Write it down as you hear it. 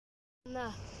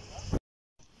No.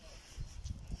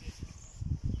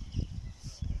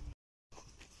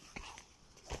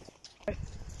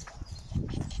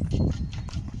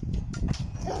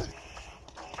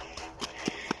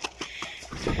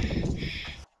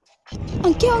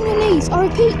 And get on your knees. I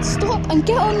repeat, stop and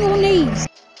get on your knees.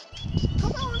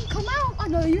 Come on, come out. I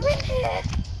know you're in here.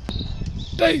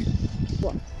 Boo.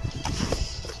 What?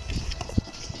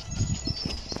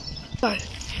 Go.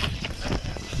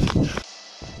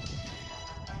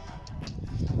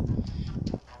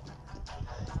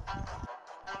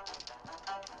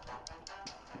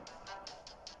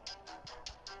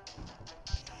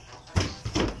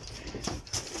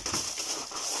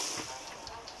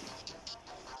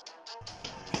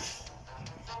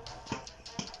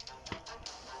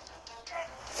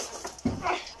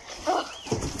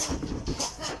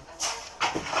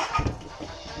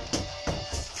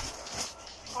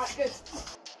 Alright, good.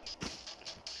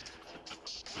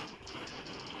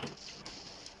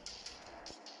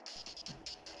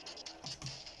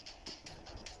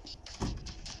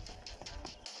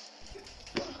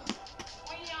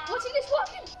 What's in this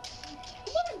working?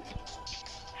 Come on.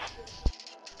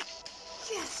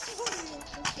 Yes.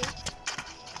 Okay.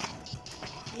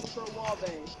 For a while,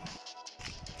 babe.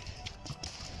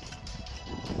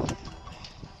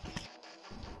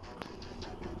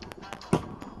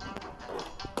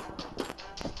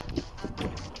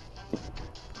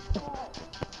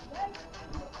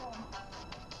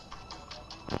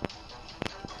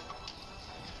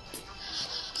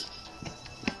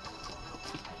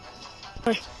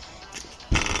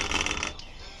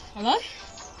 Hello?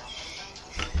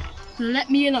 Let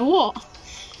me in or what?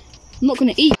 I'm not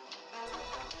gonna eat.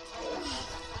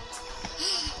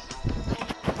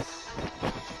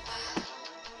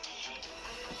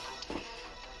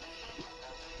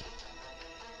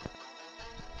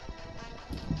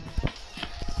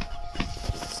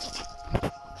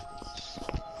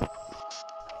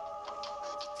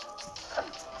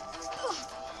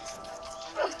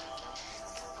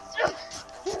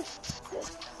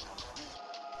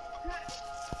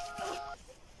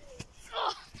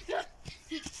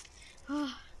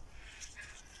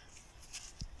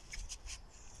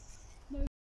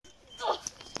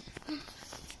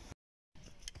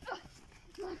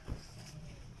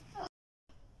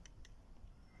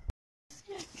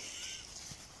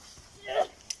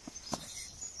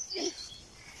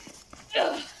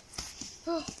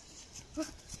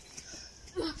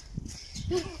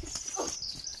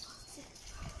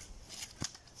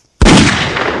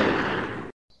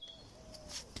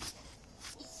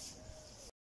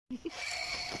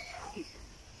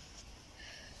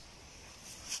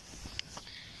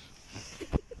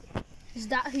 Is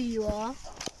that who you are?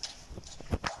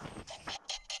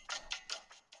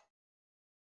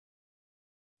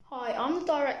 Hi, I'm the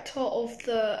director of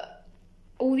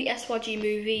all the SYG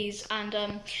movies,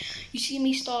 and you see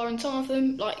me star in some of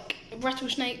them, like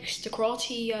Rattlesnakes, the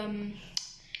Karate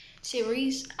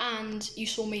series, and you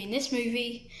saw me in this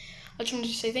movie. I just wanted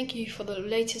to say thank you for the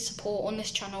latest support on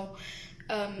this channel.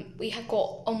 We have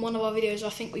got, on one of our videos, I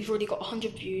think we've already got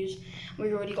 100 views, and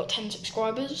we've already got 10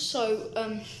 subscribers,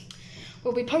 so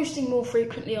we'll be posting more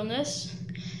frequently on this,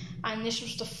 and this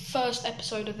was the first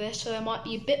episode of this, so there might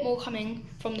be a bit more coming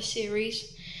from the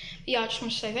series. But yeah, I just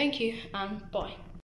want to say thank you, and bye.